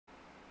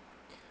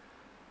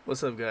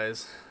What's up,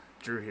 guys?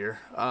 Drew here.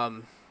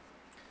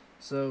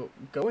 So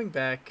going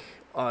back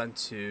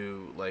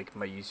onto like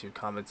my YouTube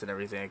comments and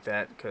everything like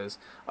that, because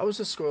I was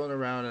just scrolling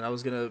around and I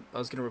was gonna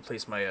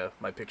replace my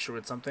picture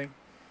with something,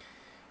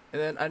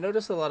 and then I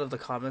noticed a lot of the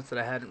comments that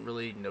I hadn't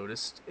really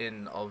noticed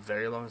in a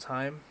very long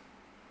time,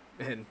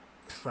 and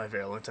by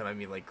very long time I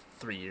mean like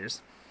 3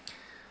 years.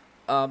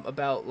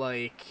 About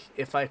like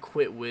if I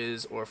quit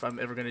Wiz or if I'm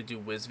ever gonna do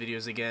Wiz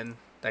videos again,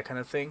 that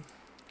kind of thing.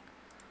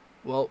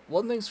 Well,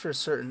 one thing's for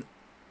certain,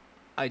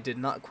 I did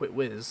not quit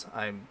Wiz.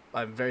 I'm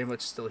very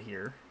much still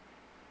here.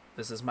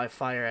 This is my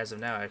fire as of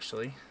now,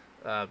 actually.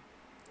 Uh,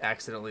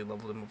 Accidentally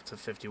leveled him up to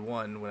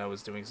 51 when I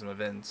was doing some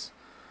events,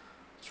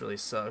 which really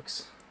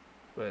sucks.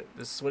 But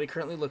this is what he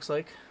currently looks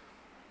like.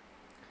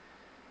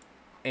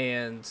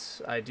 And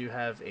I do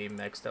have a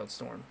maxed out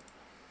Storm,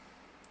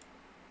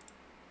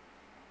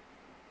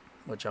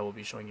 which I will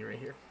be showing you right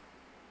here.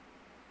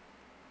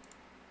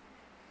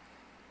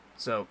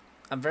 So,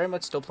 I'm very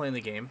much still playing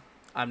the game.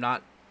 I'm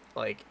not,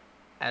 like,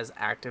 as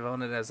active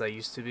on it as I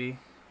used to be.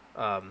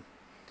 Um,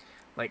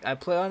 like, I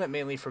play on it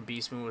mainly for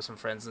Beast Moon with some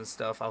friends and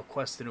stuff. I'll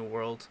quest the new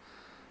world.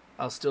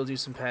 I'll still do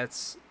some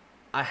pets.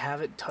 I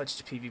haven't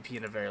touched PvP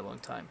in a very long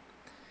time.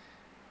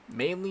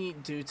 Mainly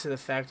due to the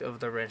fact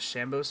of the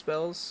Renshambo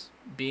spells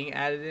being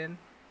added in.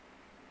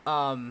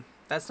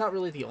 That's not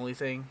really the only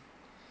thing.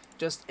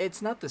 Just,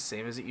 it's not the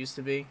same as it used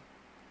to be.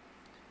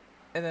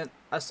 And then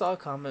I saw a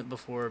comment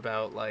before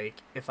about, like,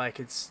 if I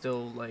could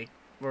still, like,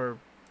 or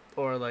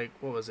like,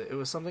 what was it? It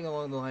was something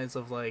along the lines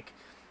of, like,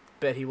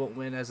 bet he won't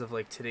win as of,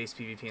 like, today's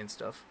PvP and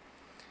stuff.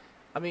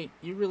 I mean,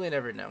 you really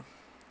never know.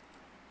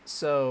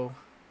 So,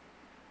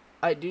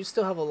 I do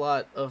still have a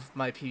lot of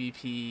my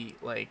PvP,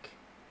 like,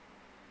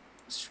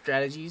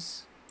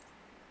 strategies.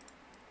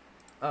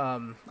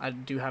 I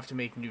do have to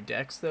make new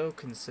decks though,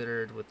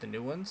 considered with the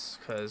new ones,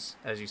 because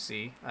as you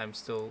see, I'm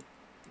still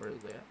where are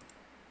they at?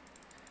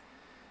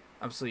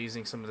 I'm still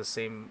using some of the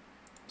same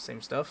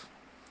stuff,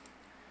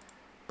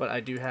 but I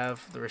do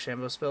have the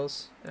Rochambeau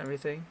spells and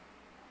everything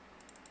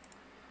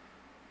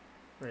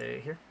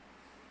right here.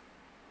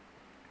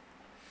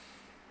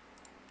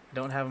 I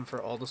don't have them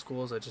for all the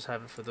schools. I just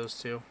have it for those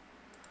two.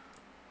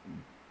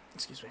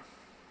 Excuse me.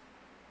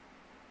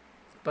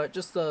 But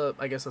just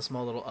I guess a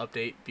small little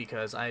update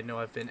because I know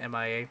I've been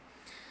MIA.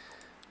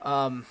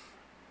 Um,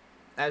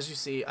 as you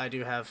see, I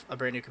do have a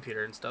brand new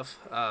computer and stuff.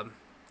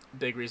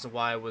 Big reason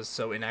why I was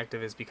so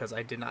inactive is because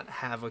I did not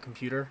have a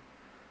computer.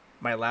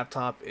 My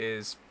laptop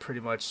is pretty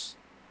much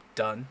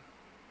done.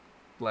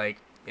 Like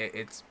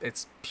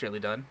it's purely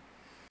done.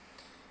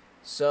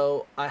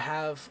 So I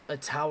have a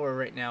tower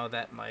right now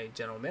that my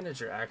general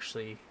manager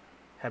actually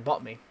had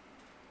bought me.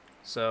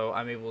 So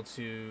I'm able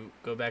to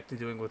go back to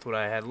doing with what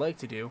I had liked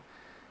to do.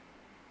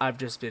 I've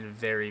just been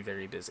very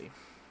busy.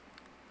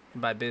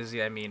 And by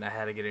busy, I mean I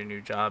had to get a new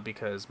job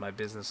because the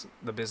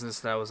business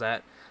that I was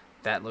at,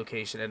 that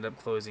location ended up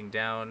closing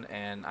down,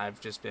 and I've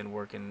just been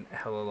working a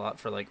hell of a lot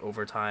for like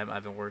overtime.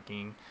 I've been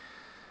working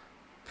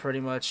pretty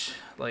much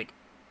like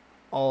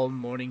all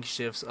morning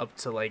shifts up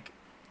to like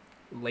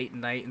late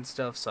night and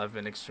stuff, so I've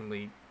been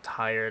extremely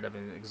tired. I've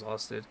been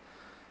exhausted,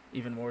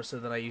 even more so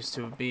than I used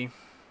to be.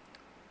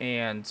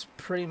 And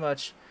pretty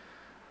much,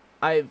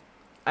 I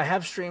I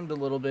have streamed a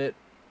little bit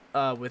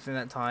within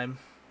that time.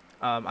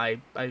 I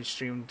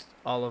streamed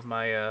all of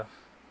my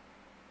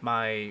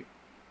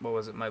what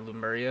was it, my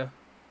Lumeria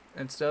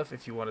and stuff.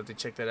 If you wanted to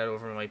check that out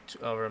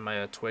over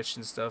my Twitch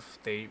and stuff,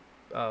 they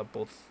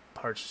both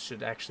parts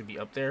should actually be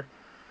up there.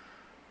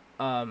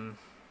 Um,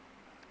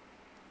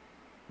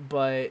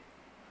 but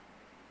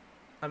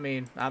I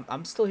mean,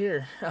 I'm still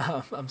here.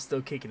 I'm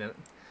still kicking it.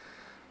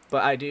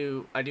 But I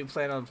do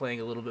plan on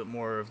playing a little bit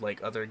more of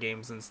like other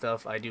games and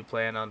stuff. I do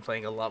plan on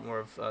playing a lot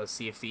more of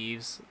Sea of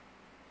Thieves,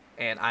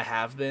 and I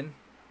have been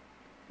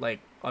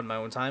like on my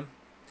own time.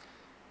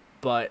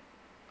 But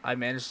I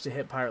managed to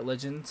hit Pirate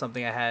Legend,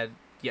 something I had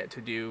yet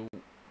to do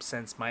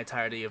since my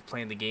entirety of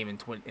playing the game in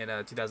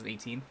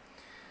 2018.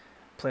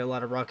 Play a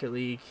lot of Rocket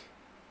League,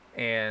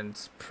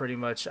 and pretty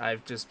much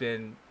I've just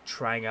been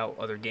trying out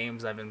other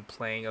games. I've been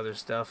playing other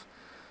stuff,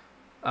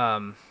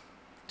 um,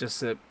 just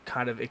to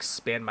kind of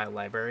expand my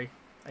library,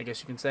 I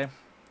guess you can say.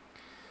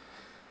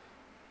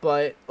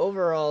 But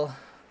overall,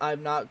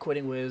 I'm not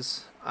quitting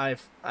Wiz.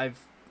 I've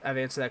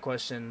answered that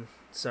question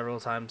several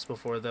times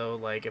before though,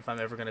 like if I'm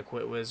ever gonna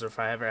quit Wiz or if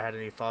I ever had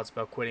any thoughts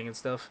about quitting and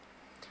stuff.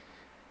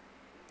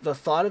 The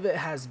thought of it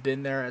has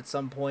been there at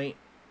some point,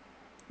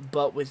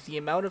 but with the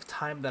amount of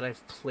time that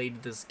I've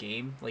played this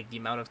game, like the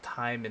amount of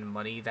time and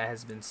money that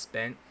has been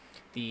spent,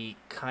 the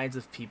kinds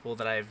of people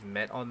that I've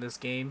met on this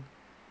game,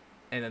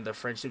 and then the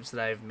friendships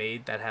that I've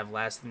made that have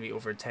lasted me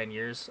over 10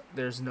 years,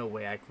 there's no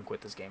way I can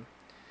quit this game.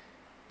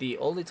 The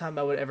only time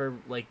I would ever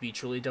like be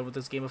truly done with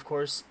this game, of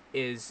course,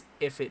 is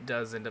if it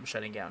does end up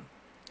shutting down.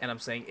 And I'm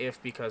saying if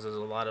because there's a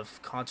lot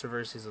of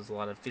controversies, there's a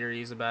lot of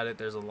theories about it,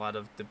 there's a lot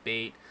of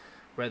debate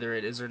whether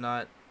it is or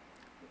not.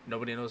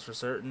 Nobody knows for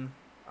certain.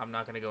 I'm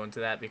not going to go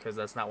into that because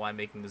that's not why I'm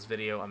making this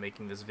video. I'm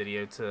making this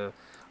video to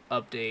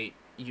update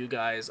you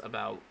guys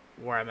about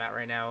where I'm at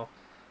right now.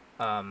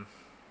 Um,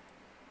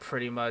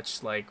 pretty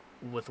much like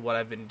with what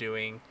I've been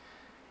doing,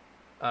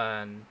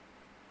 and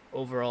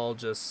overall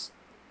just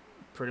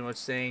pretty much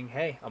saying,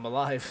 hey, I'm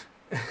alive.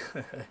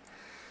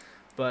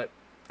 But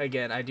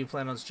again, I do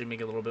plan on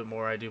streaming a little bit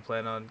more. I do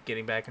plan on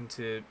getting back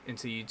into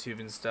YouTube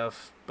and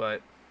stuff,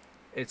 but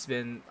it's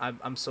been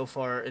I'm so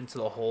far into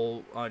the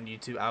hole on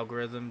YouTube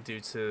algorithm due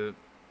to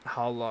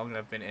how long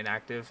I've been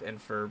inactive,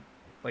 and for,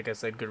 like I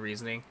said, good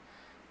reasoning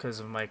because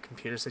of my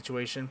computer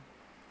situation.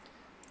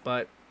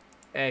 But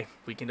hey,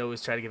 we can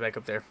always try to get back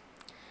up there.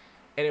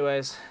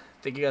 Anyways,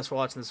 thank you guys for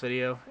watching this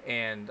video,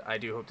 and I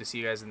do hope to see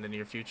you guys in the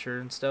near future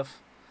and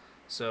stuff.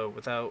 So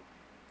without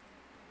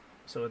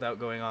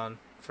going on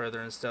further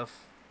and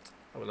stuff,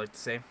 I would like to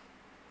say,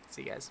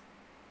 see you guys.